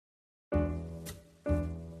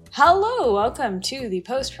Hello, welcome to the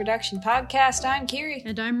Post-Production Podcast. I'm Kiri.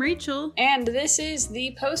 And I'm Rachel. And this is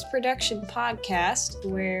the Post-Production Podcast,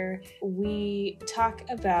 where we talk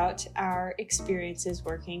about our experiences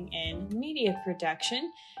working in media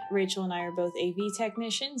production. Rachel and I are both AV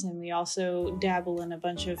technicians, and we also dabble in a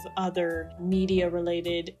bunch of other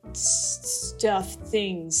media-related stuff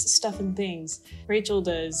and things. Rachel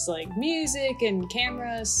does like music and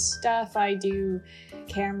camera stuff. I do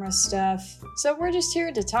camera stuff. So we're just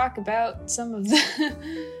here to talk about some of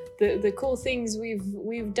the cool things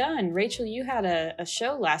we've done. Rachel, you had a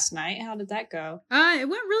show last night. How did that go? It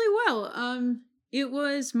went really well. It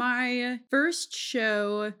was my first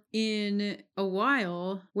show in a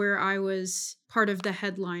while where I was part of the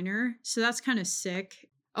headliner. So that's kind of sick.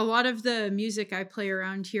 A lot of the music I play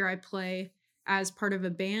around here, I play as part of a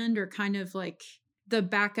band or kind of like the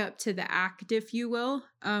backup to the act, if you will,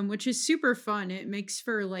 which is super fun. It makes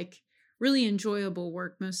for like really enjoyable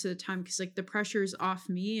work most of the time because like the pressure's off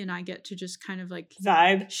me and I get to just kind of like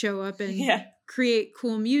vibe, show up and create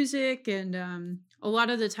cool music. And a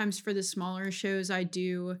lot of the times for the smaller shows, I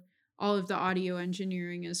do all of the audio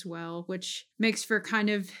engineering as well, which makes for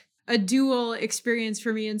kind of a dual experience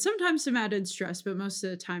for me and sometimes some added stress, but most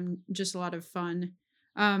of the time just a lot of fun.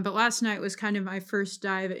 But last night was kind of my first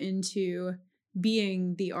dive into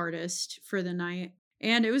being the artist for the night.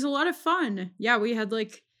 And it was a lot of fun. Yeah, we had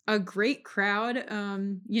like a great crowd,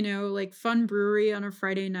 like fun brewery on a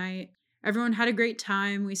Friday night. Everyone had a great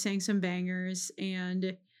time. We sang some bangers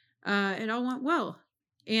and it all went well.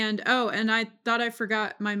 And I thought I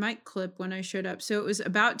forgot my mic clip when I showed up. So it was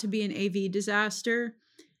about to be an AV disaster.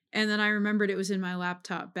 And then I remembered it was in my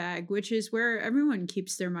laptop bag, which is where everyone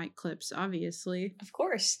keeps their mic clips, obviously. Of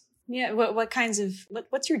course. Yeah, what kinds of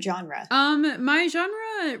what's your genre? My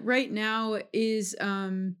genre right now is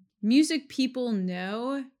music people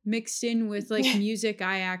know mixed in with like music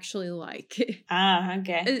I actually like.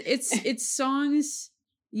 Okay. It's songs,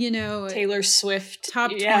 Taylor Swift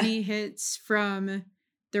top 20 hits from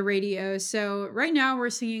the radio. So right now we're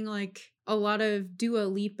singing like a lot of Dua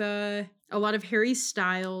Lipa, a lot of Harry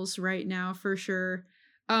Styles right now for sure.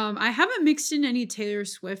 I haven't mixed in any Taylor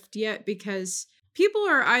Swift yet because people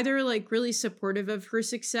are either like really supportive of her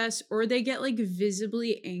success or they get like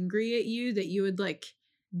visibly angry at you that you would like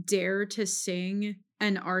dare to sing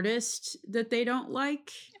an artist that they don't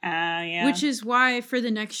like. Which is why for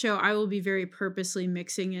the next show, I will be very purposely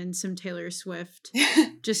mixing in some Taylor Swift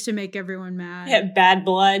just to make everyone mad. Yeah, bad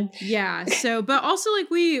blood. Yeah. So, but also like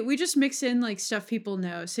we just mix in like stuff people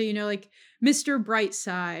know. So, like Mr.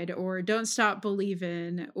 Brightside or Don't Stop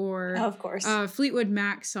Believin' or of course, Fleetwood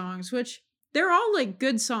Mac songs, which they're all like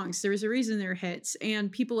good songs. There's a reason they're hits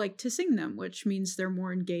and people like to sing them, which means they're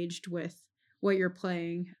more engaged with what you're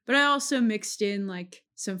playing. But I also mixed in like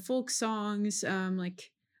some folk songs,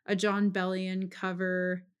 like a John Bellion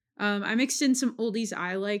cover. I mixed in some oldies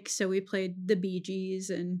I like. So we played the Bee Gees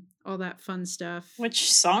and all that fun stuff.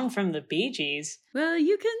 Which song from the Bee Gees? Well,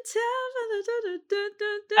 you can tell.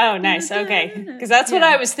 Oh, nice. Okay. Because that's what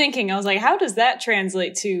I was thinking. I was like, how does that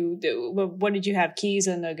translate to, what did you have? Keys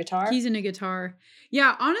and a guitar? Keys and a guitar.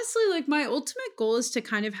 Yeah, honestly, like my ultimate goal is to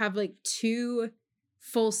kind of have like 2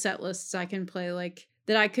 full set lists I can play, like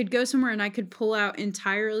that I could go somewhere and I could pull out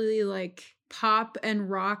entirely like pop and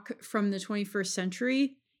rock from the 21st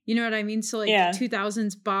century. You know what I mean? So like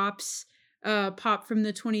 2000s bops, pop from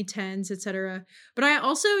the 2010s, etc. But I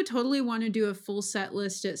also totally want to do a full set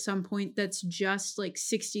list at some point that's just like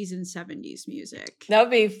 60s and 70s music. That would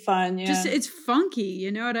be fun, yeah. Just it's funky,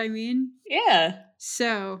 you know what I mean? Yeah.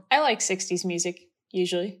 So I like 60s music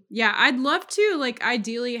usually. Yeah, I'd love to like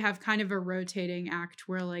ideally have kind of a rotating act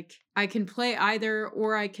where like I can play either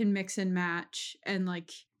or I can mix and match and like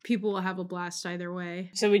people will have a blast either way.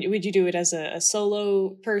 So would you do it as a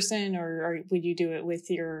solo person or would you do it with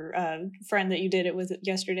your friend that you did it with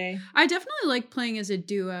yesterday? I definitely like playing as a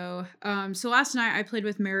duo. So last night I played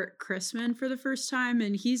with Merritt Chrisman for the first time,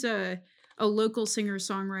 and he's a local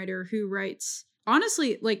singer-songwriter who writes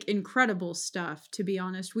honestly like incredible stuff, to be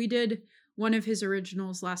honest. We did one of his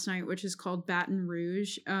originals last night, which is called Baton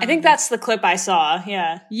Rouge. I think that's the clip I saw.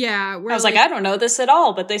 Yeah. Yeah. I was like, I don't know this at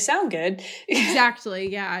all, but they sound good.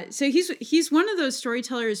 Exactly. Yeah. So he's one of those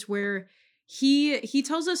storytellers where he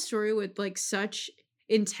tells a story with like such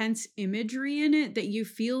intense imagery in it that you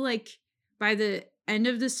feel like by the end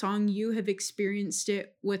of the song, you have experienced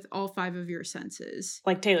it with all 5 of your senses.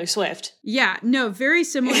 Like Taylor Swift. Yeah. No, very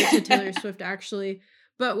similar to Taylor Swift, actually.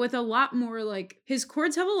 But with a lot more, like, his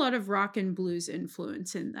chords have a lot of rock and blues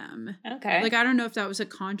influence in them. Okay. Like, I don't know if that was a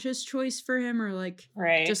conscious choice for him or, like,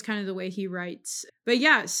 just kind of the way he writes. But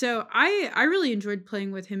yeah, so I really enjoyed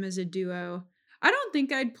playing with him as a duo. I don't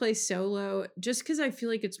think I'd play solo just because I feel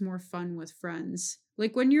like it's more fun with friends.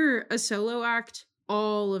 Like when you're a solo act,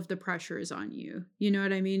 all of the pressure is on you. You know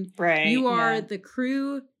what I mean? Right. You are yeah. the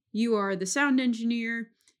crew, you are the sound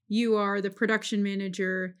engineer, you are the production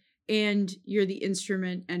manager, and you're the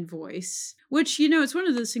instrument and voice. Which, it's one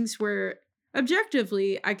of those things where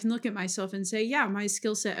objectively I can look at myself and say, yeah, my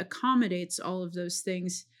skill set accommodates all of those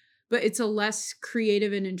things. But it's a less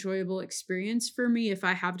creative and enjoyable experience for me if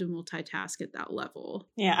I have to multitask at that level.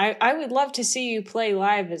 Yeah, I would love to see you play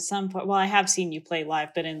live at some point. Well, I have seen you play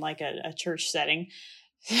live, but in like a church setting.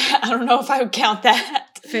 I don't know if I would count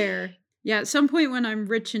that. Fair. Yeah, at some point when I'm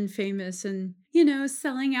rich and famous and,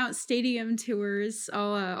 selling out stadium tours,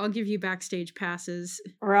 I'll give you backstage passes.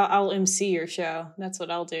 Or I'll MC your show. That's what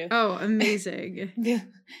I'll do. Oh, amazing.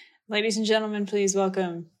 Ladies and gentlemen, please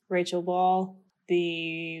welcome Rachel Ball,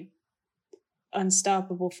 the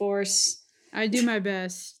unstoppable force. I do my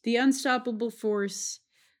best. The unstoppable force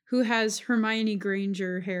who has Hermione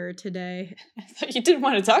Granger hair today. I thought you didn't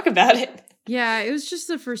want to talk about it. Yeah, it was just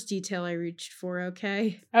the first detail I reached for,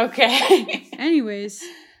 okay? Okay. Anyways,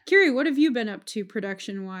 Kiri, what have you been up to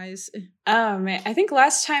production-wise? I think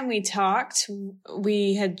last time we talked,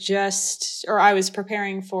 we had I was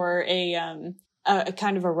preparing for a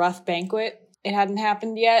kind of a rough banquet. It hadn't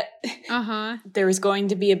happened yet. Uh-huh. There was going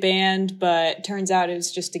to be a band, but turns out it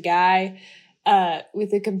was just a guy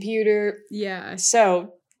with a computer. Yeah.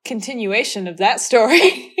 So, continuation of that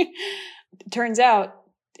story. Turns out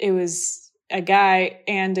it was a guy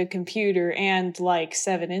and a computer and like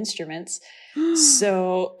 7 instruments.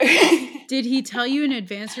 So did he tell you in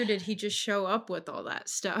advance or did he just show up with all that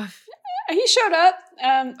stuff? He showed up.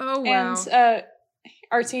 Oh, wow. And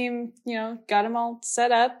our team, got him all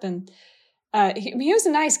set up, and he was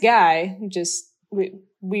a nice guy.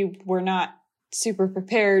 We were not super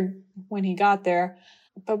prepared when he got there,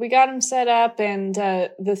 but we got him set up, and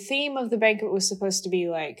the theme of the banquet was supposed to be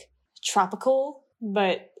like tropical,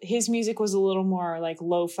 but his music was a little more like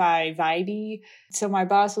lo-fi vibey. So my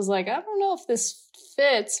boss was like, I don't know if this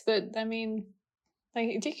fits, but I mean,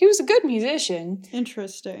 like, he was a good musician.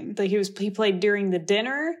 Interesting. Like he played during the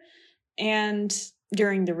dinner and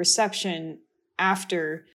during the reception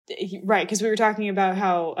after. Right, because we were talking about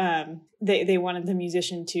how they wanted the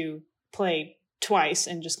musician to play twice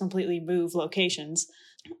and just completely move locations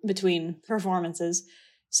between performances.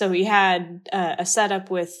 So he had a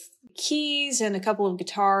setup with keys and a couple of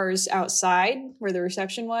guitars outside where the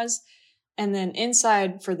reception was. And then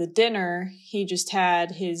inside for the dinner, he just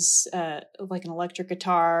had his like an electric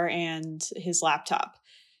guitar and his laptop.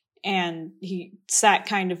 And he sat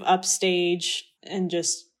kind of upstage and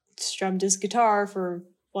just strummed his guitar for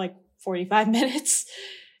like 45 minutes.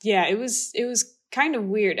 Yeah, it was kind of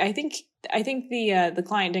weird. I think the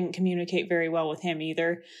client didn't communicate very well with him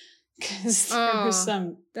either, because there was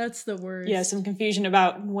that's the worst. Yeah, some confusion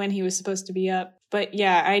about when he was supposed to be up. But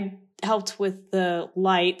yeah, I helped with the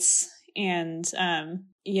lights, and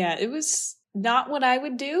yeah, it was not what I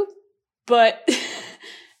would do, but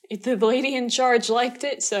the lady in charge liked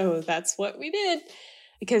it, so that's what we did.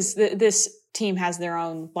 Because this team has their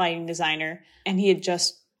own lighting designer, and he had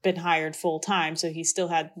just been hired full time, so he still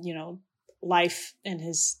had, life in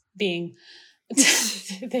his being.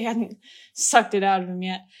 They hadn't sucked it out of him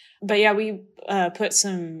yet. But yeah, we put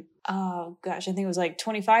some, I think it was like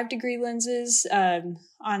 25-degree lenses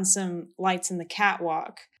on some lights in the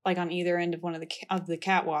catwalk, like on either end of one of the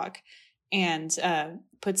catwalk, and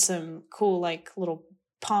put some cool like little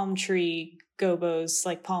palm tree gobos,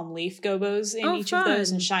 like palm leaf gobos in each of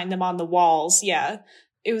those, and shine them on the walls. Yeah,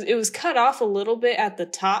 it was cut off a little bit at the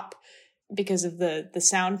top because of the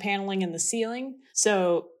sound paneling in the ceiling,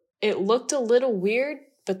 so it looked a little weird,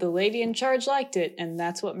 but the lady in charge liked it, and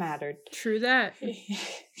that's what mattered. True that.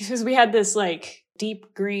 Because we had this like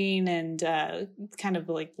deep green and kind of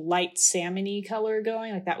like light salmon-y color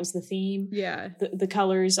going, like that was the theme. Yeah. The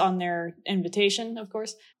colors on their invitation, of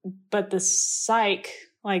course. But the psych,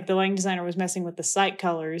 like the lighting designer was messing with the psych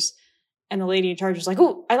colors, and the lady in charge was like,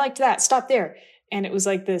 oh, I liked that, stop there. And it was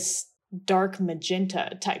like this dark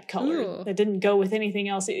magenta type color that didn't go with anything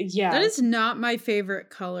else. Yeah. That is not my favorite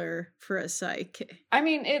color for a psych. I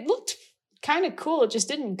mean, it looked kind of cool. It just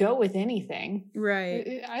didn't go with anything.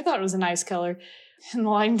 Right. I thought it was a nice color. And the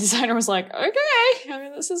lighting designer was like, okay, I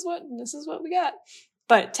mean, this is what we got.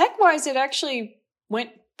 But tech-wise, it actually went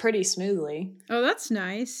pretty smoothly. Oh, that's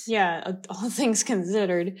nice. Yeah, all things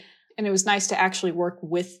considered. And it was nice to actually work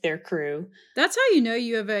with their crew. That's how you know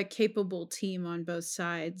you have a capable team on both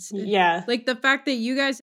sides. Yeah. Like the fact that you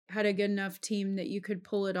guys had a good enough team that you could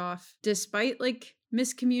pull it off despite like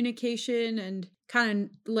miscommunication and kind of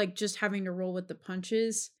like just having to roll with the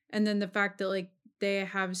punches. And then the fact that like they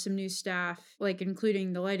have some new staff, like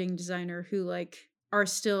including the lighting designer, who like are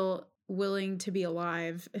still willing to be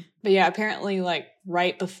alive. But yeah, apparently like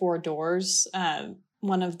right before doors,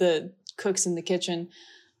 one of the cooks in the kitchen,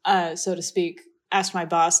 so to speak, asked my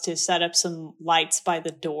boss to set up some lights by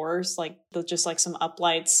the doors, like just like some up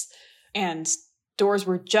lights, and doors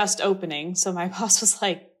were just opening. So my boss was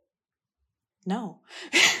like, no,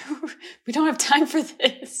 we don't have time for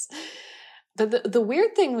this. The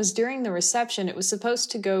weird thing was during the reception, it was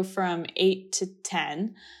supposed to go from 8 to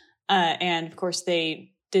 10. And of course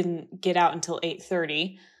they didn't get out until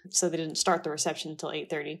 8:30. So they didn't start the reception until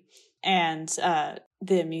 8:30. And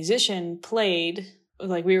the musician played,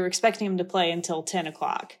 like we were expecting him to play until 10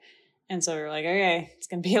 o'clock. And so we were like, okay, it's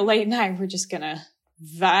going to be a late night. We're just going to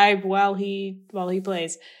vibe while he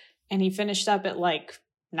plays. And he finished up at like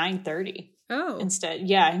 9:30. Oh. Instead.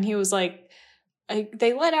 Yeah. And he was like,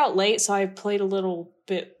 they let out late, so I played a little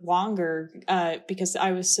bit longer because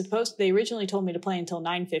they originally told me to play until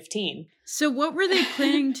 9:15. So what were they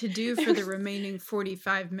planning to do for the remaining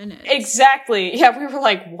 45 minutes? Exactly. Yeah, we were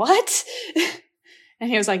like, what? And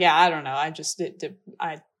he was like, yeah, I don't know. I just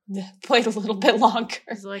I played a little bit longer.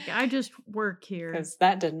 He's like, I just work here. Because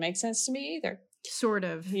that didn't make sense to me either. Sort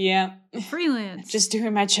of. Yeah. Freelance. Just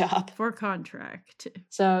doing my job. For contract.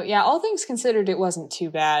 So, yeah, all things considered, it wasn't too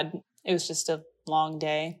bad. It was just a long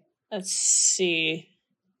day. Let's see.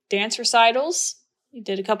 Dance recitals. We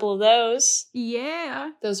did a couple of those. Yeah.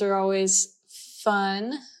 Those are always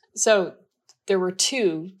fun. So, there were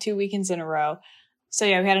two weekends in a row. So,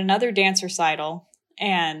 yeah, we had another dance recital,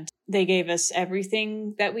 and they gave us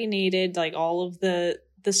everything that we needed, like all of the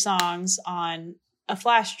songs on a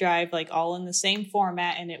flash drive, like all in the same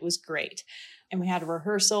format, and it was great. And we had a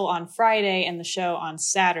rehearsal on Friday and the show on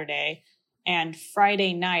Saturday. And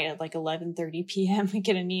Friday night at like 11:30 p.m., we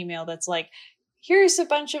get an email that's like, here's a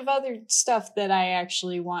bunch of other stuff that I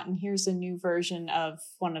actually want, and here's a new version of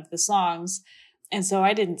one of the songs. And so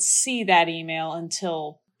I didn't see that email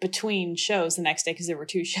until between shows the next day, because there were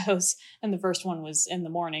 2 shows, and the first one was in the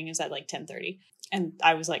morning. It was at like 10:30. And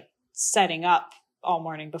I was like setting up all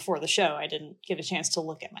morning before the show. I didn't get a chance to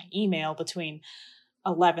look at my email between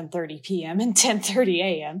 11:30 p.m. and 10:30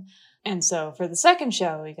 a.m. And so for the second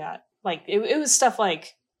show, we got like, it was stuff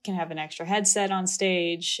like, can have an extra headset on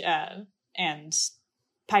stage, and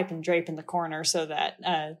pipe and drape in the corner so that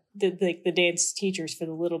the dance teachers for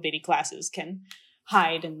the little bitty classes can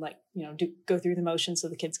hide and like, you know, go through the motions so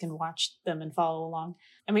the kids can watch them and follow along.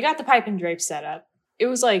 And we got the pipe and drape set up. It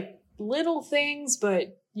was like little things,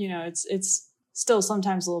 but you know, it's still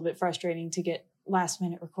sometimes a little bit frustrating to get last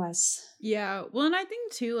minute requests. Yeah. Well, and I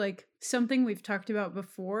think too, like something we've talked about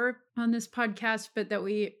before on this podcast, but that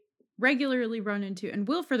we regularly run into and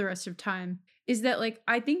will for the rest of time, is that like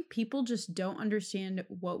I think people just don't understand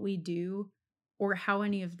what we do or how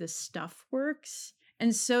any of this stuff works.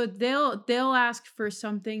 And so they'll ask for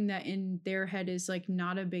something that in their head is like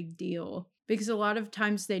not a big deal, because a lot of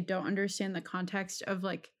times they don't understand the context of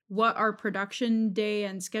like what our production day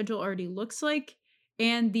and schedule already looks like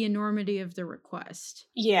and the enormity of the request.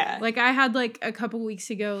 Yeah. Like I had like a couple weeks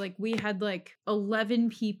ago, like we had like 11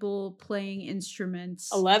 people playing instruments.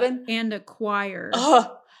 11? And a choir.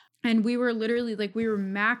 Oh. And we were literally like, we were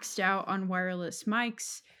maxed out on wireless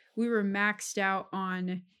mics. We were maxed out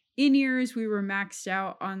on in-ears. We were maxed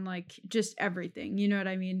out on like just everything. You know what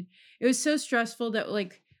I mean? It was so stressful that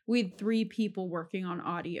like we had 3 people working on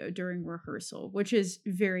audio during rehearsal, which is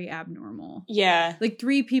very abnormal. Yeah. Like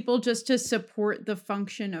 3 people just to support the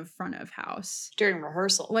function of front of house. During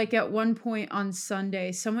rehearsal. Like at one point on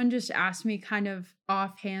Sunday, someone just asked me kind of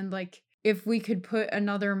offhand, like if we could put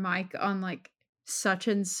another mic on like such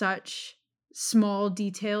and such small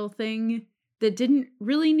detail thing that didn't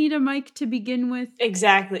really need a mic to begin with.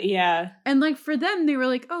 Exactly, yeah. And like for them, they were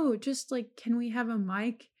like, oh, just like, can we have a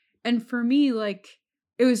mic? And for me, like,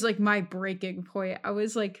 it was like my breaking point. I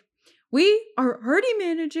was like, we are already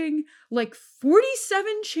managing like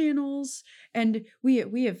 47 channels and we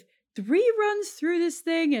have 3 runs through this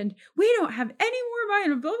thing and we don't have any more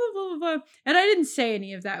mic and blah, blah, blah, blah, blah. And I didn't say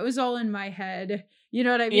any of that. It was all in my head. You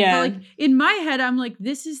know what I mean? Yeah. But like in my head, I'm like,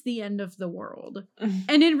 this is the end of the world.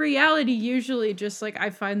 And in reality, usually just like,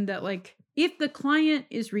 I find that like, if the client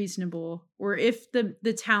is reasonable or if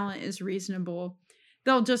the talent is reasonable,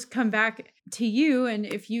 they'll just come back to you. And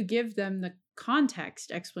if you give them the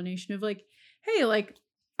context explanation of like, hey, like,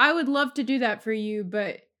 I would love to do that for you,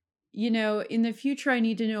 but you know, in the future, I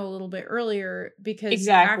need to know a little bit earlier because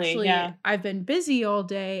actually I've been busy all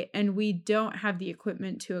day and we don't have the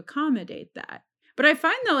equipment to accommodate that. But I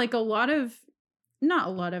find that like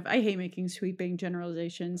I hate making sweeping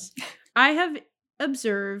generalizations. I have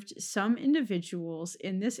observed some individuals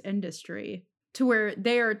in this industry to where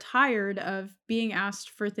they are tired of being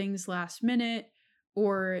asked for things last minute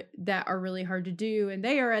or that are really hard to do, and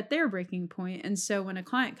they are at their breaking point. And so when a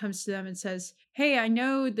client comes to them and says, hey, I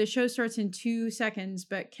know the show starts in 2 seconds,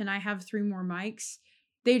 but can I have 3 more mics?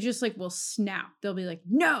 They just like will snap. They'll be like,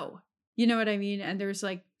 no, you know what I mean? And there's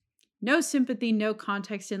like no sympathy, no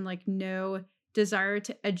context, and like no desire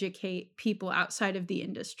to educate people outside of the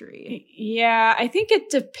industry. Yeah, I think it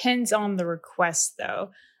depends on the request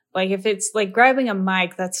though. Like if it's like grabbing a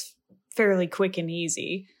mic, that's fairly quick and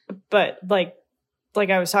easy. But like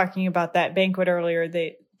I was talking about that banquet earlier,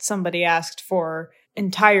 somebody asked for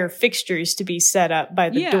entire fixtures to be set up by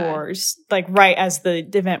the doors, like right as the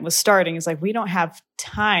event was starting. It's like, we don't have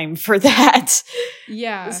time for that.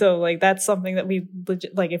 Yeah. So like, that's something that we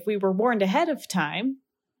like, if we were warned ahead of time,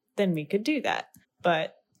 then we could do that.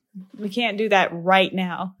 But we can't do that right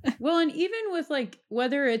now. Well, and even with like,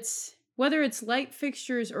 whether it's light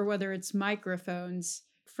fixtures or whether it's microphones,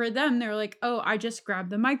 for them, they're like, oh, I just grabbed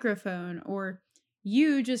the microphone, or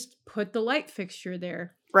you just put the light fixture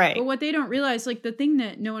there. Right. But what they don't realize, like the thing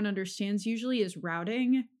that no one understands usually is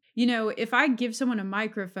routing. You know, if I give someone a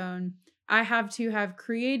microphone, I have to have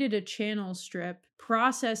created a channel strip,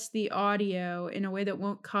 process the audio in a way that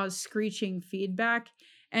won't cause screeching feedback,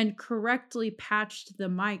 and correctly patched the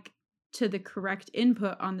mic to the correct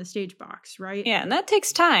input on the stage box, right? Yeah, and that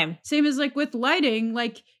takes time. Same as like with lighting,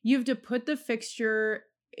 like you have to put the fixture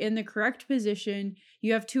in the correct position,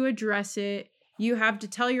 you have to address it, you have to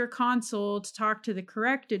tell your console to talk to the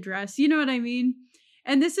correct address. You know what I mean?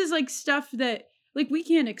 And this is like stuff that like we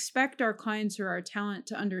can't expect our clients or our talent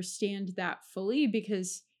to understand that fully,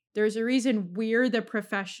 because there's a reason we're the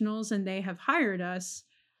professionals and they have hired us.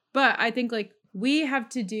 But I think like we have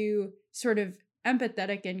to do sort of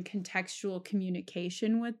empathetic and contextual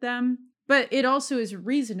communication with them. But it also is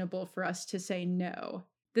reasonable for us to say no.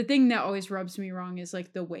 The thing that always rubs me wrong is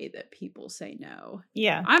like the way that people say no.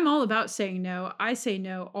 Yeah. I'm all about saying no. I say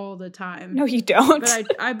no all the time. No, you don't.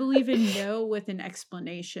 But I believe in no with an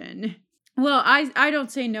explanation. Well, I don't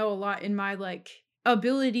say no a lot in my like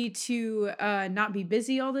ability to not be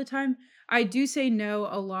busy all the time. I do say no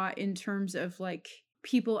a lot in terms of like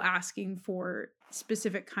people asking for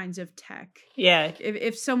specific kinds of tech. Yeah.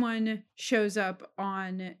 If someone shows up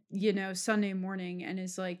on, you know, Sunday morning and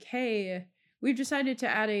is like, hey, we've decided to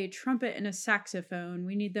add a trumpet and a saxophone.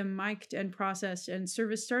 We need them mic'd and processed, and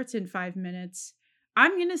service starts in 5 minutes.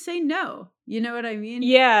 I'm going to say no. You know what I mean?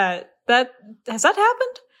 Yeah. Has that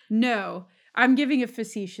happened? No. I'm giving a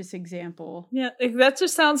facetious example. Yeah. That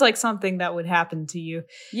just sounds like something that would happen to you.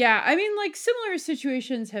 Yeah. I mean, like similar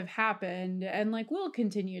situations have happened and like will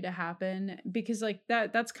continue to happen, because like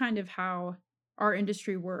that's kind of how our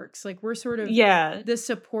industry works. Like we're sort of the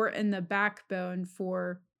support and the backbone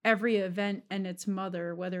for every event and its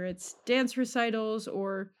mother, whether it's dance recitals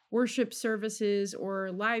or worship services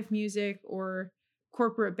or live music or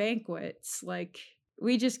corporate banquets. Like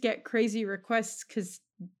we just get crazy requests because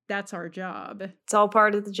that's our job. It's all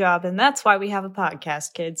part of the job, and that's why we have a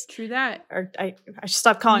podcast, kids. True that. Or I should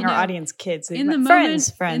stop calling our audience kids. In the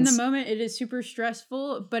moment, in the moment, it is super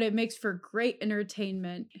stressful, but it makes for great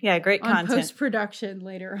entertainment. Yeah, great content. Post-production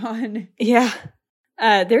later on. Yeah.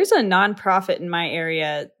 There's a nonprofit in my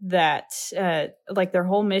area that, like, their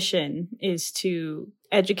whole mission is to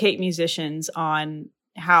educate musicians on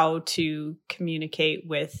how to communicate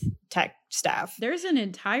with tech staff. There's an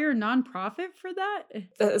entire nonprofit for that?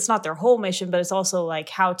 It's not their whole mission, but it's also like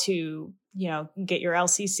how to, you know, get your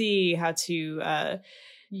LCC, how to,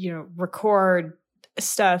 you know, record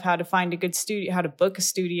stuff, how to find a good studio, how to book a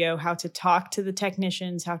studio, how to talk to the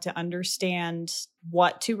technicians, how to understand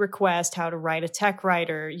what to request, how to write a tech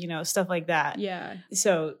writer, you know, stuff like that. Yeah.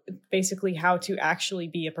 So basically how to actually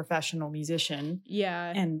be a professional musician.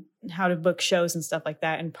 Yeah. And how to book shows and stuff like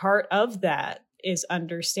that. And part of that is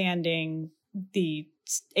understanding the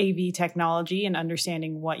AV technology and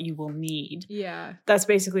understanding what you will need. Yeah. That's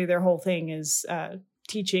basically their whole thing, is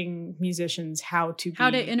teaching musicians how to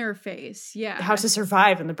interface. Yeah. How to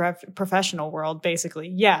survive in the professional world,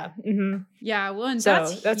 basically. Yeah. Mm-hmm. Yeah. Well, and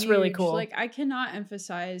that's really cool. Like, I cannot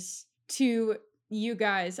emphasize to you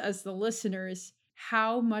guys as the listeners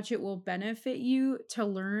how much it will benefit you to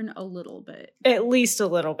learn a little bit. At least a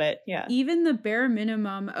little bit. Yeah. Even the bare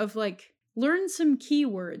minimum of like, learn some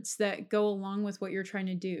keywords that go along with what you're trying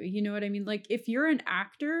to do. You know what I mean? Like if you're an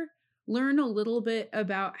actor, learn a little bit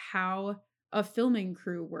about how a filming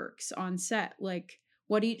crew works on set, like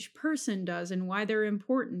what each person does and why they're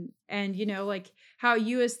important. And, you know, like how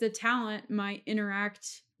you as the talent might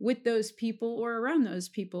interact with those people or around those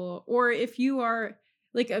people. Or if you are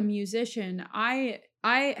like a musician, I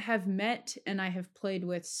have met and I have played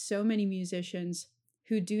with so many musicians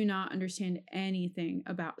who do not understand anything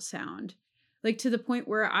about sound. Like to the point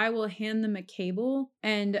where I will hand them a cable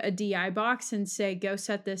and a DI box and say, go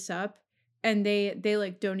set this up. And they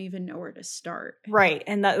like don't even know where to start. Right.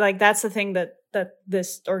 And that's the thing that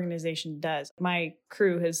this organization does. My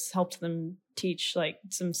crew has helped them teach like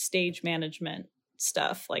some stage management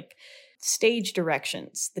stuff, like stage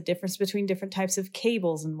directions, the difference between different types of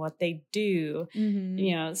cables and what they do,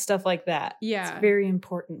 stuff like that. Yeah. It's very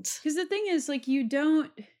important. Because the thing is, like, you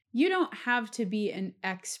don't have to be an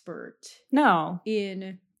expert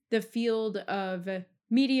in the field of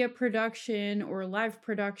media production or live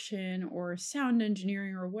production or sound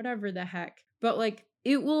engineering or whatever the heck. But like,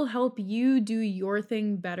 it will help you do your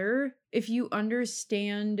thing better if you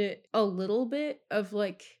understand a little bit of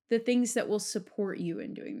like the things that will support you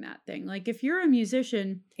in doing that thing. Like if you're a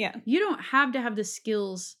musician, you don't have to have the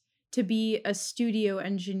skills to be a studio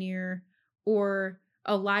engineer or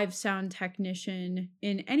a live sound technician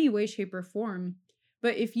in any way, shape, or form.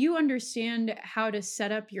 But if you understand how to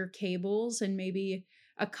set up your cables and maybe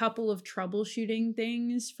a couple of troubleshooting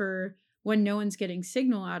things for when no one's getting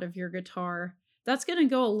signal out of your guitar, that's going to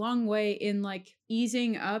go a long way in like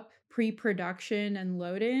easing up pre-production and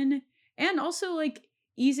load in, and also like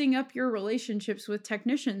easing up your relationships with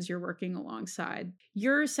technicians you're working alongside.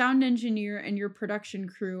 Your sound engineer and your production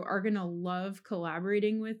crew are going to love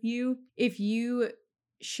collaborating with you if you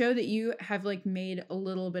show that you have like made a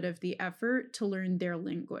little bit of the effort to learn their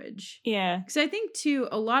language. Yeah. Because I think too,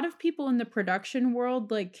 a lot of people in the production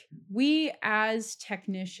world, like we as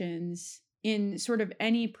technicians in sort of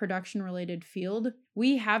any production related field,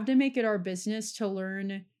 we have to make it our business to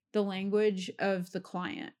learn the language of the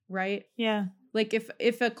client, right? Yeah. Like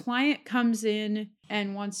if a client comes in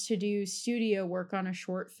and wants to do studio work on a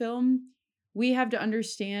short film, we have to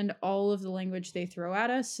understand all of the language they throw at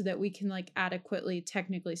us so that we can like adequately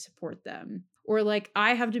technically support them. Or like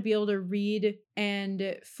I have to be able to read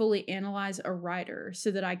and fully analyze a writer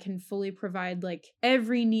so that I can fully provide like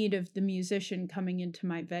every need of the musician coming into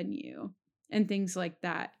my venue and things like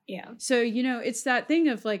that. Yeah. So, it's that thing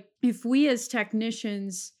of like, if we as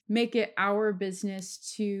technicians make it our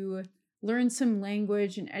business to learn some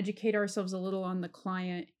language and educate ourselves a little on the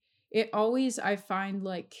client, it always, I find,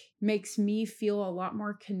 like, makes me feel a lot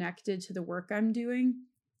more connected to the work I'm doing.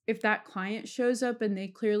 If that client shows up and they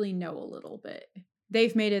clearly know a little bit,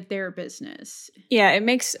 they've made it their business. Yeah, it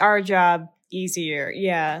makes our job easier.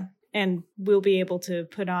 Yeah. And we'll be able to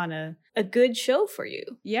put on a good show for you.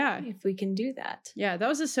 Yeah. If we can do that. Yeah, that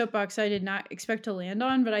was a soapbox I did not expect to land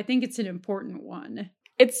on, but I think it's an important one.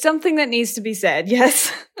 It's something that needs to be said,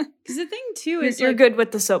 yes. Because the thing too is you're good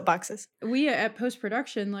with the soapboxes. We at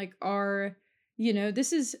post-production are,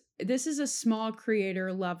 this is a small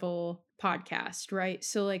creator level podcast, right?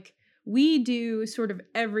 So we do sort of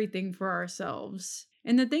everything for ourselves.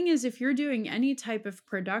 And the thing is, if you're doing any type of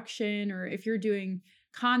production, or if you're doing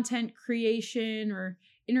content creation or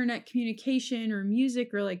internet communication or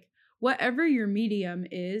music, or whatever your medium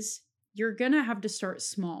is, you're gonna have to start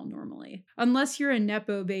small normally. Unless you're a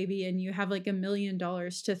Nepo baby and you have $1 million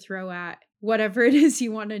to throw at whatever it is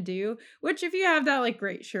you want to do, which if you have that,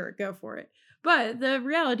 great, sure, go for it. But the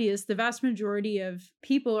reality is the vast majority of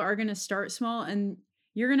people are gonna start small, and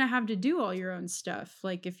you're gonna have to do all your own stuff.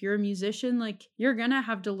 If you're a musician, you're gonna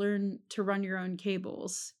have to learn to run your own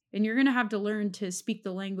cables. And you're gonna have to learn to speak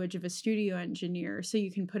the language of a studio engineer so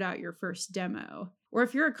you can put out your first demo. Or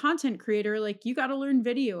if you're a content creator, you got to learn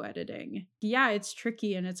video editing. Yeah, it's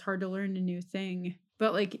tricky and it's hard to learn a new thing.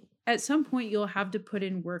 But at some point, you'll have to put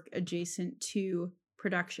in work adjacent to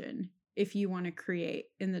production if you want to create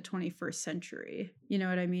in the 21st century. You know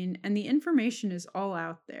what I mean? And the information is all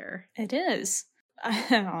out there. It is.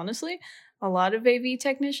 Honestly, a lot of AV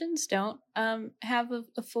technicians don't have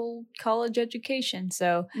a full college education.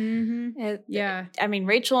 So, yeah. I mean,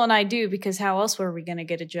 Rachel and I do, because how else were we going to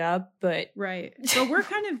get a job? But right. But we're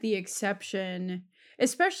kind of the exception,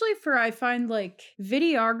 especially for, I find,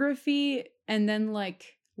 videography and then,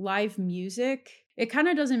 live music. It kind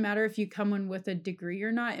of doesn't matter if you come in with a degree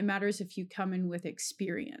or not. It matters if you come in with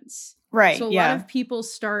experience. Right. So a lot of people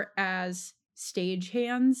start as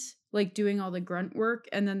stagehands, doing all the grunt work,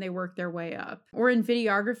 and then they work their way up. Or in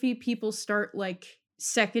videography, people start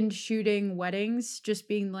second shooting weddings, just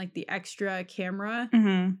being the extra camera,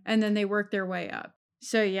 and then they work their way up.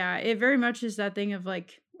 So yeah, it very much is that thing of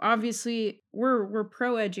obviously we're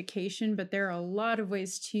pro education, but there are a lot of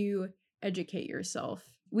ways to educate yourself.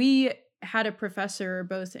 We had a professor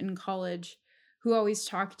both in college who always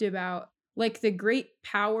talked about the great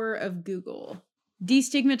power of Google.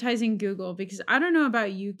 destigmatizing Google, because I don't know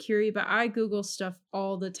about you, Kiri, but I Google stuff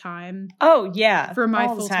all the time. Oh, yeah. For my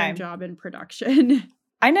full-time job in production.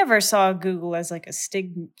 I never saw Google as like a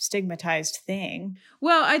stigmatized thing.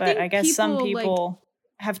 Well, I guess some people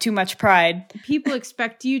have too much pride. People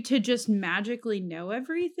expect you to just magically know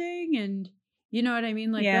everything, and you know what I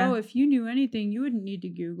mean? Like, oh, if you knew anything, you wouldn't need to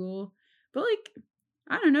Google. But like,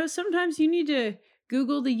 I don't know, sometimes you need to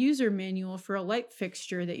Google the user manual for a light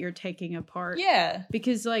fixture that you're taking apart. Yeah.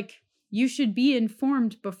 Because like, you should be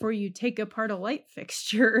informed before you take apart a light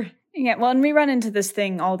fixture. Yeah, well, and we run into this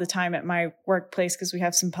thing all the time at my workplace because we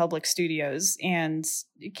have some public studios, and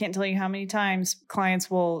I can't tell you how many times clients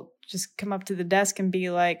will just come up to the desk and be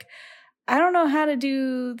like, I don't know how to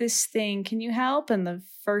do this thing. Can you help? And the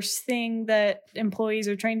first thing that employees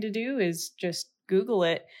are trained to do is just Google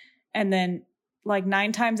it. And then like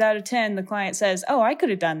 9 times out of 10, the client says, oh, I could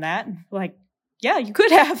have done that. Like, yeah, you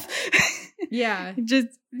could have. Yeah.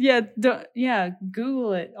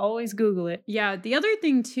 Google it. Always Google it. Yeah. The other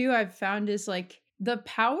thing too I've found is like the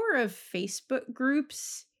power of Facebook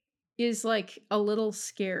groups is like a little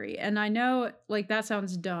scary. And I know like that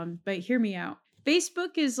sounds dumb, but hear me out.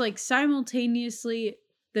 Facebook is like simultaneously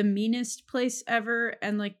the meanest place ever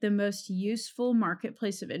and like the most useful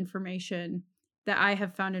marketplace of information that I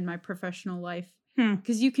have found in my professional life.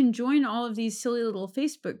 Because you can join all of these silly little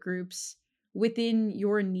Facebook groups within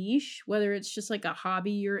your niche, whether it's just like a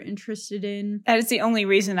hobby you're interested in. That is the only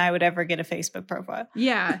reason I would ever get a Facebook profile.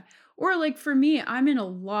 Yeah. Or like for me, I'm in a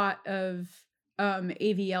lot of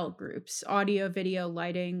AVL groups, audio, video,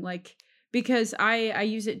 lighting, like because I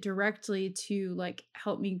use it directly to like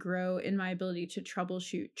help me grow in my ability to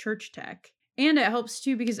troubleshoot church tech. And it helps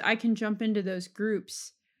too because I can jump into those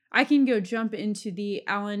groups. I can go jump into the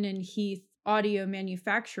Allen and Heath audio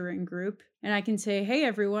manufacturing group and I can say, hey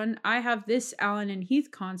everyone, I have this Allen and Heath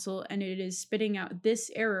console and it is spitting out this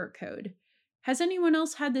error code. Has anyone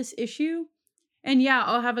else had this issue? And yeah,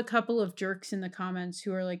 I'll have a couple of jerks in the comments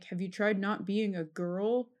who are like, have you tried not being a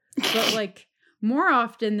girl? But like more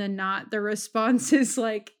often than not, the response is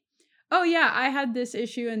like, oh yeah, I had this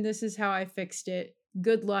issue and this is how I fixed it.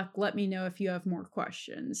 Good luck. Let me know if you have more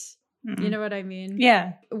questions. Mm-mm. You know what I mean?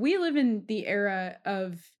 Yeah. We live in the era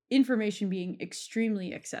of information being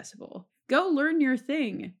extremely accessible. Go learn your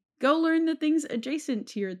thing. Go learn the things adjacent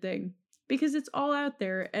to your thing because it's all out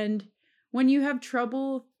there. And when you have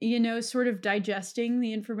trouble, sort of digesting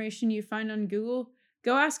the information you find on Google,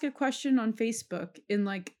 go ask a question on Facebook in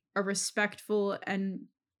like a respectful and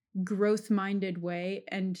growth-minded way.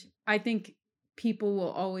 And I think people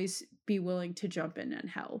will always be willing to jump in and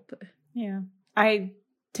help. Yeah. I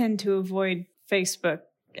tend to avoid Facebook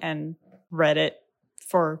and Reddit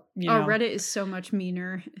for, Reddit is so much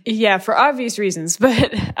meaner. Yeah, for obvious reasons.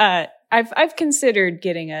 But I've considered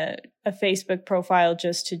getting a Facebook profile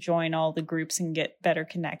just to join all the groups and get better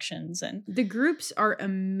connections. And the groups are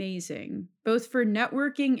amazing, both for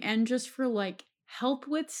networking and just for like help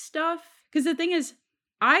with stuff. Because the thing is,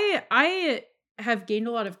 I have gained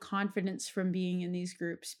a lot of confidence from being in these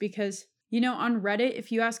groups because, on Reddit,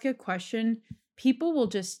 if you ask a question, people will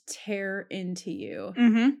just tear into you.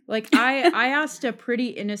 Mm-hmm. Like I asked a pretty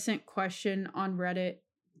innocent question on Reddit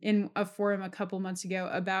in a forum a couple months ago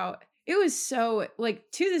about, it was so like,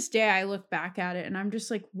 to this day, I look back at it and I'm just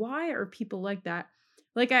like, why are people like that?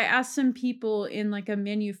 Like I asked some people in like a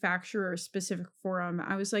manufacturer specific forum,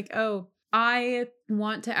 I was like, oh, I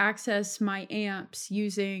want to access my amps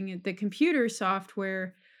using the computer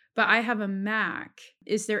software, but I have a Mac.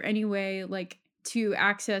 Is there any way like to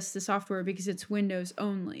access the software because it's Windows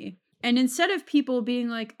only? And instead of people being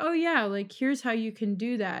like, oh yeah, like here's how you can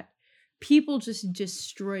do that, people just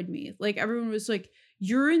destroyed me. Like everyone was like,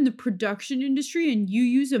 you're in the production industry and you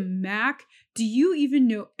use a Mac? Do you even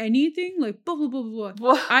know anything? Like blah, blah, blah, blah.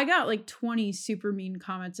 What? I got like 20 super mean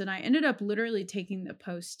comments and I ended up literally taking the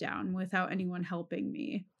post down without anyone helping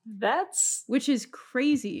me. Which is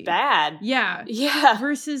crazy. Bad. Yeah. Yeah.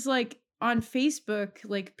 Versus like on Facebook,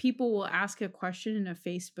 like people will ask a question in a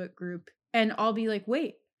Facebook group and I'll be like,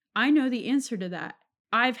 wait, I know the answer to that.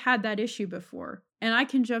 I've had that issue before. And I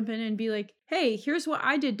can jump in and be like, hey, here's what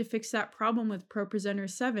I did to fix that problem with ProPresenter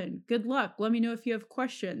 7. Good luck. Let me know if you have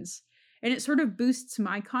questions. And it sort of boosts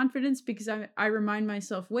my confidence because I remind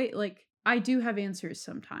myself, wait, like I do have answers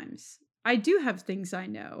sometimes. I do have things I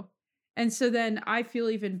know. And so then I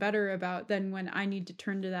feel even better about then when I need to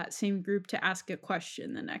turn to that same group to ask a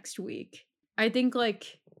question the next week. I think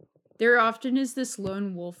like there often is this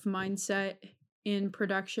lone wolf mindset in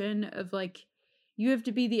production of like, you have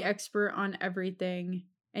to be the expert on everything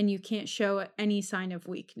and you can't show any sign of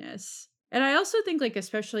weakness. And I also think like,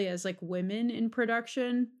 especially as like women in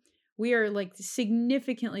production, we are like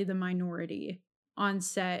significantly the minority on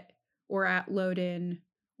set or at load-in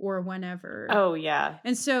or whenever. Oh, yeah.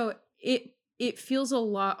 And so it feels a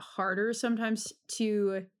lot harder sometimes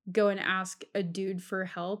to go and ask a dude for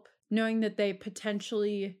help, knowing that they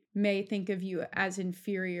potentially may think of you as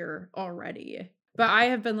inferior already. But I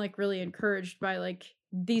have been like really encouraged by like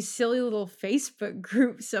these silly little Facebook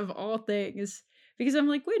groups of all things, because I'm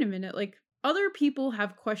like, wait a minute, like other people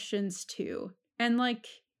have questions too. And like,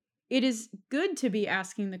 it is good to be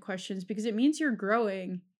asking the questions because it means you're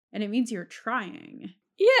growing and it means you're trying.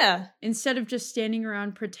 Yeah. Instead of just standing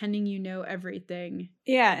around pretending you know everything.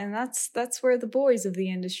 Yeah, and that's where the boys of the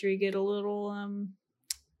industry get a little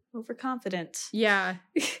overconfident. Yeah.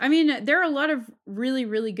 I mean, there are a lot of really,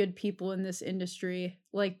 really good people in this industry,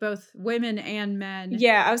 like both women and men.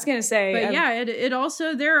 Yeah, I was gonna say. But yeah, it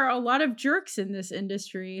also, there are a lot of jerks in this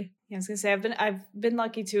industry. Yeah, I was gonna say, I've been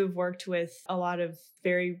lucky to have worked with a lot of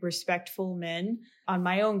very respectful men on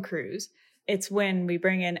my own crews. It's when we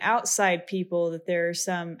bring in outside people that there are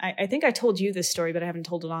some, I think I told you this story, but I haven't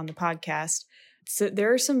told it on the podcast. So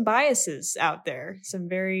there are some biases out there, some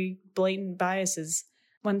very blatant biases.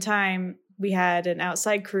 One time we had an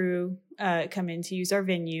outside crew come in to use our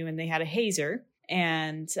venue, and they had a hazer,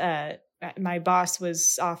 and my boss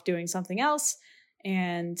was off doing something else.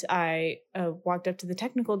 And I walked up to the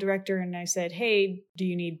technical director and I said, "Hey, do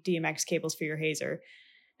you need DMX cables for your hazer?"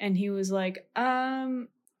 And he was like, "I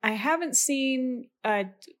haven't seen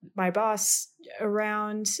my boss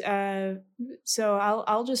around, so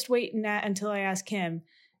I'll just wait until I ask him."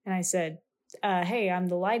 And I said, "Hey, I'm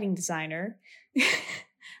the lighting designer.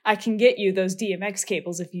 I can get you those DMX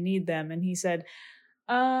cables if you need them." And he said,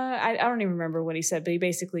 I don't even remember what he said, but he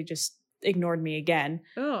basically just ignored me again.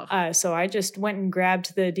 So I just went and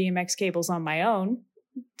grabbed the DMX cables on my own,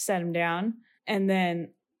 set them down, and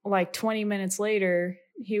then like 20 minutes later,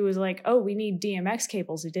 he was like, "Oh, we need DMX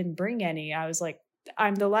cables. He didn't bring any." I was like,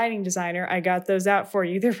 "I'm the lighting designer. I got those out for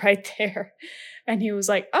you. They're right there." And he was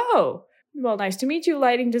like, "Oh, well, nice to meet you,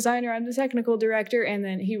 lighting designer. I'm the technical director." And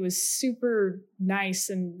then he was super nice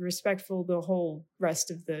and respectful the whole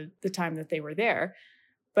rest of the time that they were there.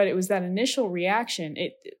 But it was that initial reaction.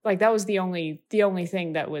 It like that was the only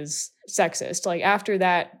thing that was sexist. Like after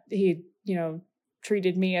that, he,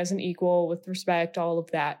 treated me as an equal with respect, all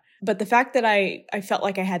of that. But the fact that I felt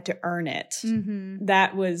like I had to earn it,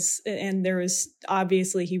 that was, and there was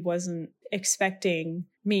obviously he wasn't expecting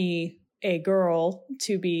me, a girl,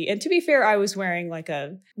 to be, and to be fair, I was wearing like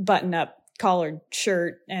a button-up collared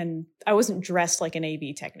shirt and I wasn't dressed like an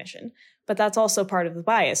AV technician. But that's also part of the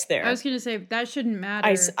bias there. I was going to say, that shouldn't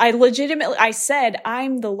matter. I legitimately, I said,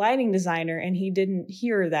 "I'm the lighting designer," and he didn't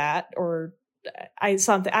hear that, or I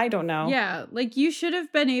don't know. Yeah, like you should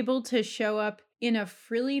have been able to show up in a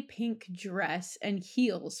frilly pink dress and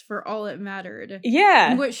heels for all it mattered.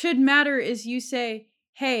 Yeah. And what should matter is you say,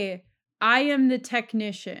 "Hey, I am the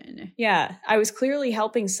technician." Yeah, I was clearly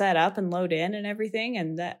helping set up and load in and everything,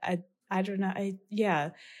 and I don't know.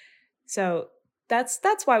 Yeah. So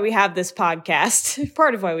that's why we have this podcast.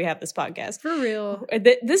 Part of why we have this podcast. For real.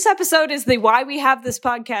 This episode is the why we have this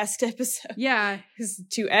podcast episode. Yeah. Is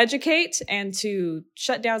to educate and to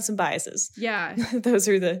shut down some biases. Yeah. Those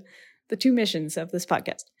are the two missions of this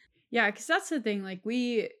podcast. Yeah, because that's the thing. Like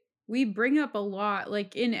we bring up a lot,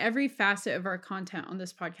 like in every facet of our content on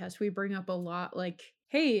this podcast, we bring up a lot like,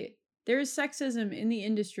 hey, there's sexism in the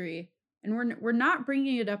industry. And we're not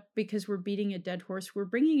bringing it up because we're beating a dead horse. We're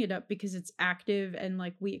bringing it up because it's active and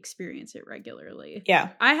like we experience it regularly. Yeah.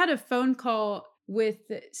 I had a phone call with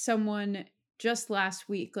someone just last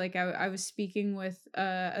week. Like I was speaking with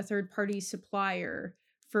a third-party supplier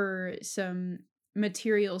for some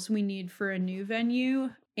materials we need for a new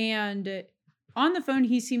venue. And on the phone,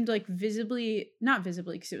 he seemed like not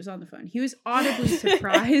visibly because it was on the phone. He was audibly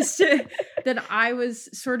surprised that I was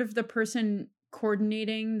sort of the person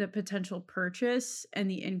coordinating the potential purchase and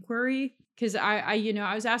the inquiry, because I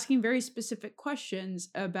was asking very specific questions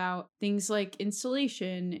about things like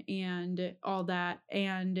installation and all that,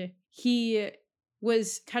 and he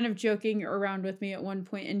was kind of joking around with me at one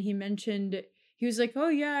point, and he mentioned, he was like, "Oh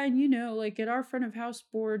yeah, and like at our front of house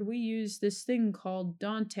board we use this thing called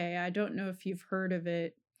Dante. I don't know if you've heard of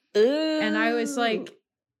it." Ooh. And I was like,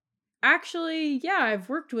 "Actually, yeah, I've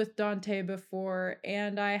worked with Dante before,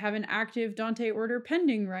 and I have an active Dante order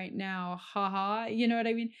pending right now. Haha." You know what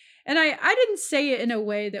I mean? And I didn't say it in a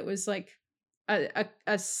way that was like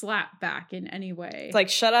a slap back in any way. It's like,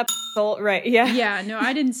 "Shut up, right?" Yeah. Yeah, no,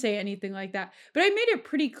 I didn't say anything like that. But I made it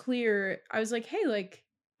pretty clear. I was like, "Hey, like,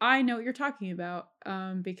 I know what you're talking about,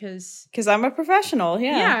 because I'm a professional."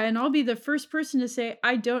 Yeah. Yeah, and I'll be the first person to say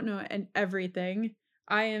I don't know everything.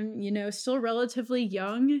 I am, still relatively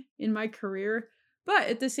young in my career, but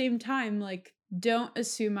at the same time, like, don't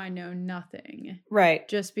assume I know nothing. Right.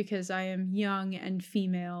 Just because I am young and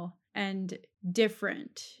female and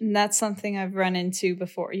different. And that's something I've run into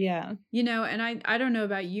before. Yeah. And I don't know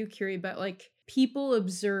about you, Curie, but like people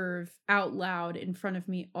observe out loud in front of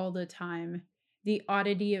me all the time the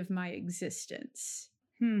oddity of my existence.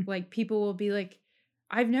 Like people will be like,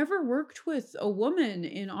 I've never worked with a woman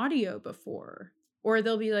in audio before. Or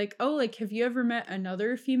they'll be like, oh, like, have you ever met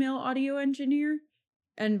another female audio engineer?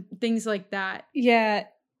 And things like that. Yeah.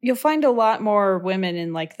 You'll find a lot more women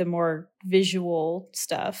in like the more visual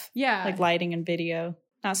stuff. Yeah. Like lighting and video.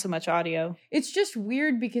 Not so much audio. It's just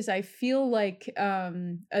weird because I feel like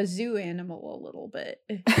a zoo animal a little bit.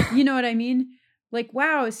 You know what I mean? Like,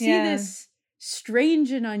 wow, see this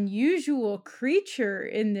strange and unusual creature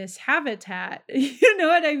in this habitat. You know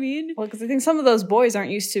what I mean? Well, because I think some of those boys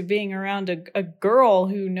aren't used to being around a girl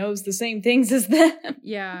who knows the same things as them.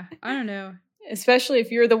 Yeah, I don't know. Especially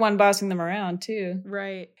if you're the one bossing them around, too.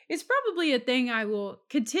 Right. It's probably a thing I will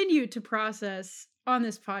continue to process on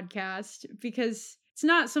this podcast because it's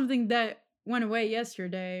not something that went away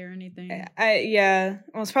yesterday or anything. Yeah.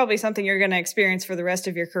 Well, it's probably something you're going to experience for the rest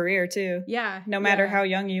of your career, too. Yeah. No matter how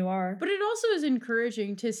young you are. But it also is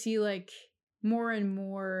encouraging to see, like, more and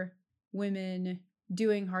more women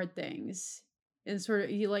doing hard things and sort of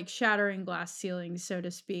like shattering glass ceilings, so to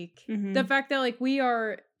speak. Mm-hmm. The fact that like we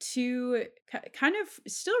are two kind of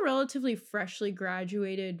still relatively freshly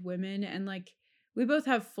graduated women and like we both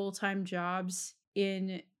have full-time jobs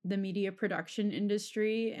in the media production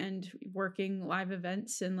industry and working live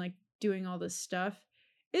events and like doing all this stuff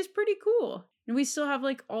is pretty cool. And we still have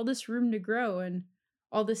like all this room to grow and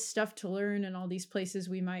all this stuff to learn and all these places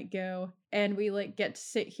we might go. And we like get to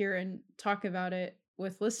sit here and talk about it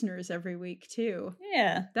with listeners every week too.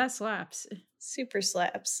 Yeah. That slaps. Super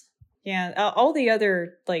slaps. Yeah. All the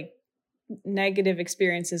other like negative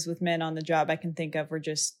experiences with men on the job I can think of were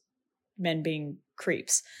just men being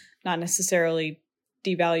creeps, not necessarily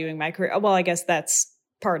devaluing my career. Well, I guess that's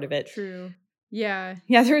part of it. True. Yeah.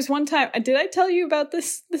 Yeah. There was one time, did I tell you about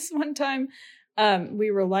this one time? We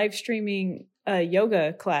were live streaming a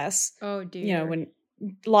yoga class. Oh, dear. When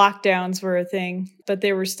lockdowns were a thing, but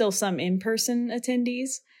there were still some in-person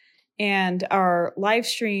attendees. And our live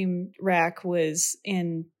stream rack was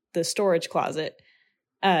in the storage closet.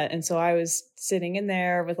 And so I was sitting in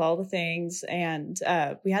there with all the things and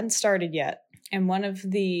we hadn't started yet. And one of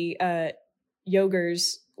the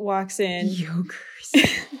yogers walks in.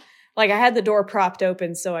 Yogers. Like I had the door propped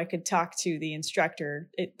open so I could talk to the instructor,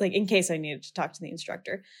 like in case I needed to talk to the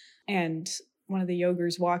instructor. And one of the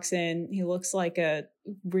yogers walks in. He looks like a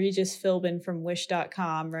Regis Philbin from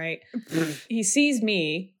Wish.com, right? He sees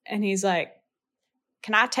me and he's like,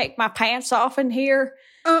 "Can I take my pants off in here?"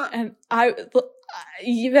 And I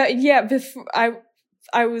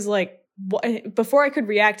was like, before I could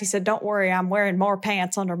react, he said, "Don't worry, I'm wearing more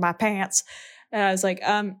pants under my pants." And I was like,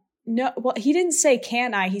 no, well, he didn't say,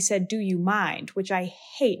 "Can I?" He said, "Do you mind?" Which I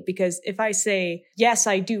hate because if I say, "Yes,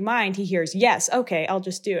 I do mind," he hears, "Yes, okay, I'll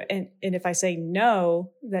just do it." And if I say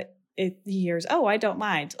no, he hears, "Oh, I don't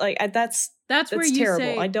mind." Like that's where you terrible.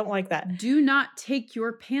 Say, I don't like that. Do not take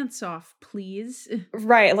your pants off, please.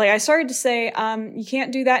 Right. Like I started to say, you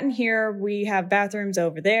can't do that in here. We have bathrooms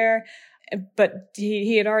over there. But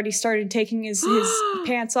he had already started taking his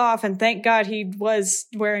pants off, and thank God he was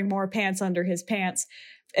wearing more pants under his pants.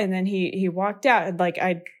 And then he walked out, and like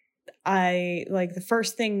I like the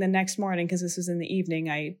first thing the next morning, because this was in the evening,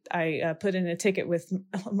 I put in a ticket with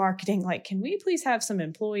marketing, like, "Can we please have some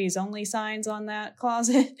employees only signs on that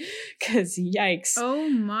closet?" Because yikes. Oh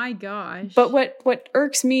my gosh. But what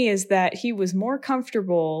irks me is that he was more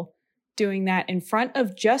comfortable doing that in front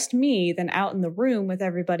of just me than out in the room with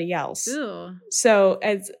everybody else. Ew. So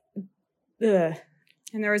and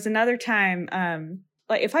there was another time,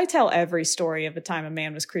 like if I tell every story of a time a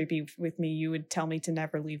man was creepy with me, you would tell me to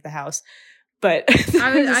never leave the house. But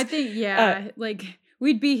I think, like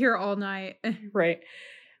we'd be here all night. Right.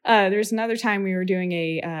 There's another time we were doing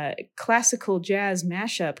a classical jazz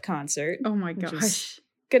mashup concert. Oh my gosh.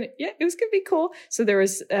 It was gonna be cool. So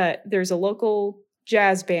there's a local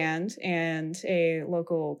jazz band and a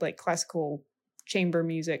local like classical chamber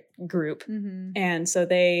music group. Mm-hmm. And so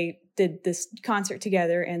they did this concert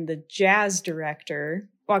together, and the jazz director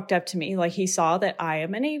walked up to me, like he saw that I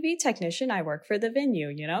am an AV technician. I work for the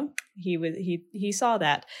venue, he saw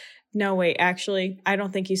that. No, wait, actually, I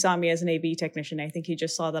don't think he saw me as an AV technician. I think he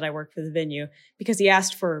just saw that I work for the venue because he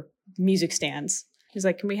asked for music stands. He's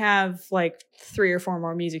like, "Can we have like 3 or 4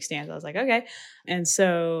 more music stands?" I was like, "Okay." And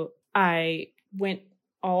so I went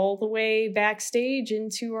all the way backstage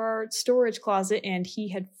into our storage closet, and he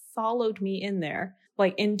had followed me in there,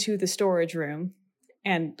 like into the storage room.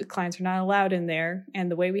 And the clients are not allowed in there. And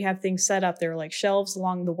the way we have things set up, there are like shelves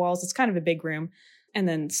along the walls. It's kind of a big room. And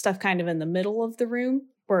then stuff kind of in the middle of the room.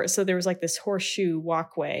 So there was like this horseshoe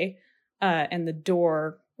walkway. And the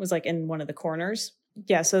door was like in one of the corners.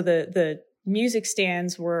 Yeah, so the music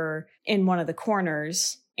stands were in one of the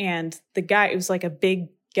corners. And the guy, it was like a big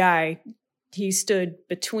guy. He stood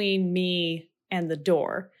between me and the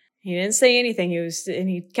door. He didn't say anything. And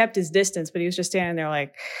he kept his distance, but he was just standing there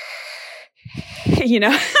like... you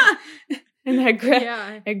know. And I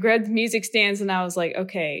grabbed the music stands, and I was like,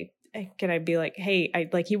 okay, can I be like, hey,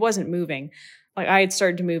 he wasn't moving. Like, I had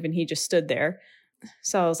started to move and he just stood there.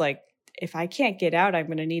 So I was like, if I can't get out, I'm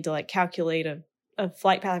going to need to like calculate a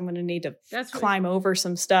flight path. I'm going to need to climb over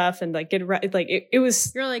some stuff and like get around. Like it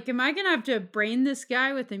was. You're like, am I going to have to brain this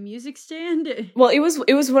guy with a music stand? Well, it was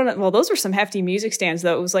those were some hefty music stands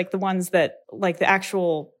though. It was like the ones that like the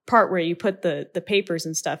actual part where you put the papers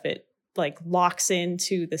and stuff, it like locks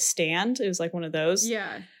into the stand. It was like one of those.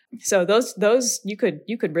 Yeah. So those you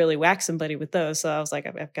could really whack somebody with those. So I was like,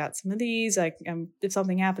 I've got some of these. If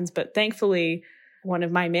something happens, but thankfully one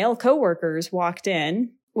of my male coworkers walked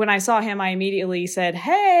in. When I saw him, I immediately said,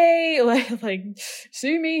 "Hey, like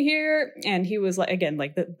see me here." And he was like, again,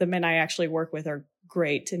 like the men I actually work with are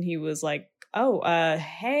great. And he was like, "Oh,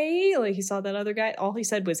 hey," like he saw that other guy. All he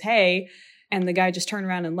said was, "Hey," and the guy just turned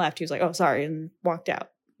around and left. He was like, "Oh, sorry," and walked out.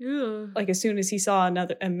 Ugh. Like as soon as he saw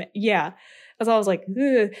another, yeah. I was like,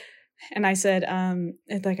 ugh. And I said,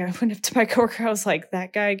 like I went up to my coworker. I was like,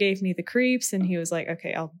 that guy gave me the creeps, and he was like,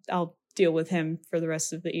 okay, I'll deal with him for the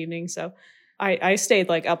rest of the evening. So I stayed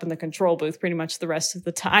like up in the control booth pretty much the rest of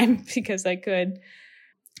the time because I could.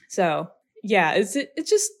 So yeah, it's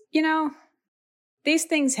just, you know, these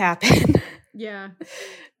things happen. Yeah,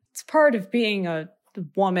 it's part of being a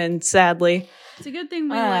woman, sadly. It's a good thing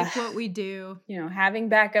we like what we do. You know, having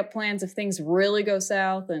backup plans if things really go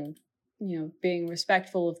south, and you know, being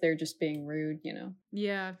respectful if they're just being rude, you know.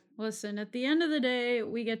 Yeah. Listen, at the end of the day,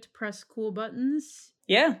 we get to press cool buttons.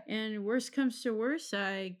 Yeah. And worst comes to worst,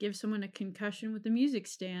 I give someone a concussion with a music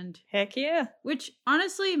stand. Heck yeah. Which,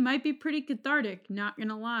 honestly, might be pretty cathartic, not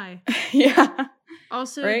gonna lie. Yeah.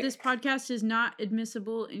 Also, right? This podcast is not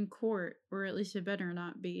admissible in court, or at least it better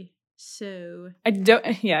not be. So... I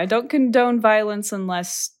don't condone violence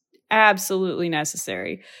unless absolutely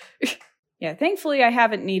necessary. Yeah, thankfully I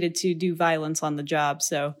haven't needed to do violence on the job,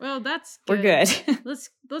 so well, that's good. We're good.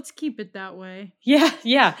 Let's keep it that way.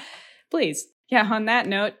 Yeah. Please. Yeah, on that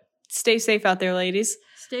note, stay safe out there, ladies.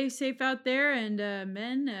 Stay safe out there, and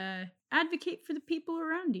men, advocate for the people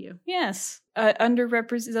around you. Yes.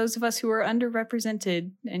 Those of us who are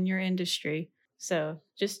underrepresented in your industry. So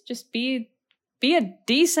just be a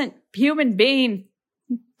decent human being.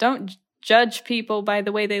 Don't judge people by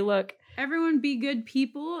the way they look. Everyone be good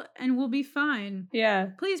people and we'll be fine. Yeah.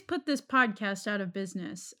 Please put this podcast out of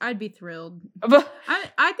business. I'd be thrilled.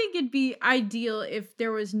 I think it'd be ideal if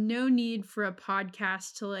there was no need for a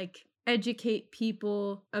podcast to like educate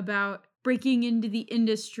people about breaking into the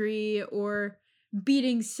industry or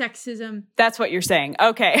beating sexism. That's what you're saying.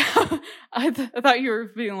 Okay. I thought you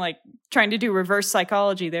were being like trying to do reverse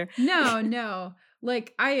psychology there. No.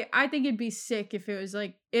 Like I think it'd be sick if it was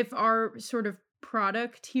like if our sort of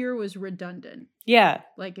product here was redundant. Yeah.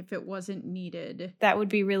 Like if it wasn't needed. That would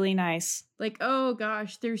be really nice. Like, oh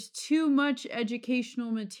gosh, there's too much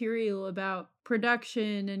educational material about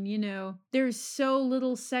production and, you know, there's so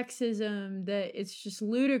little sexism that it's just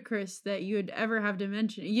ludicrous that you would ever have to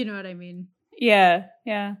mention. You know what I mean? Yeah.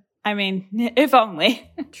 I mean, if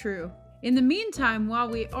only. True. In the meantime, while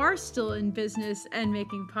we are still in business and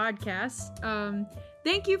making podcasts,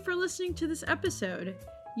 thank you for listening to this episode.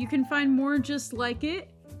 You can find more just like it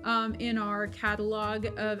in our catalog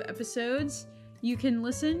of episodes. You can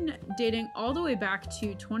listen dating all the way back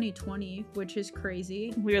to 2020, which is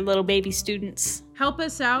crazy. We're little baby students. Help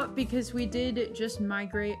us out because we did just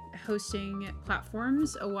migrate hosting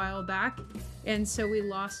platforms a while back. And so we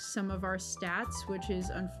lost some of our stats, which is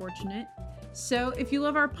unfortunate. So if you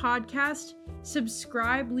love our podcast,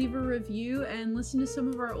 subscribe, leave a review, and listen to some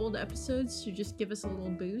of our old episodes to just give us a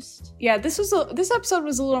little boost. Yeah, this episode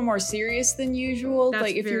was a little more serious than usual. That's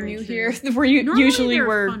like if you're new true. here,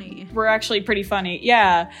 we're actually pretty funny.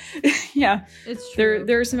 Yeah. Yeah. It's true.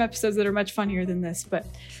 There are some episodes that are much funnier than this, but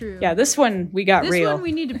true. Yeah, this one we got real. This one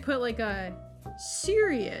we need to put like a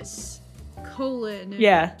serious colon.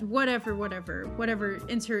 Yeah. Whatever.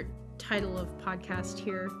 Insert title of podcast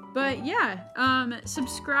here. But yeah,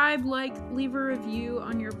 subscribe, like, leave a review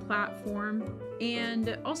on your platform.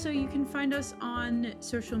 And also you can find us on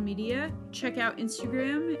social media. Check out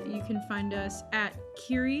Instagram. You can find us at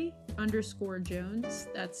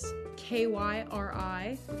Kyri_Jones. That's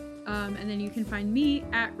KYRI. And then you can find me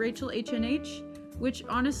at Rachel HNH, which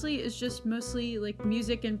honestly is just mostly like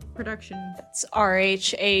music and production. That's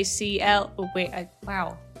RHACL. Oh, wait.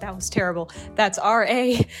 Wow. That was terrible. That's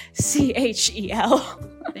RACHEL.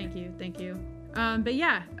 Thank you. But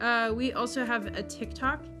yeah, we also have a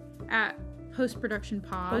TikTok at Post-Production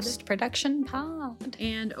Pod.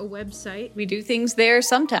 And a website. We do things there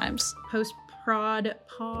sometimes.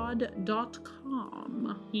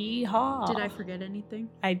 postprodpod.com. Yeehaw. Did I forget anything?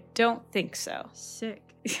 I don't think so. Sick.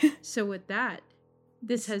 So with that,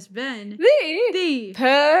 this has been the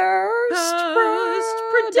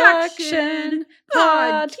Post-Production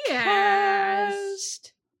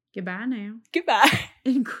Podcast. Goodbye now. Goodbye.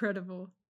 Incredible.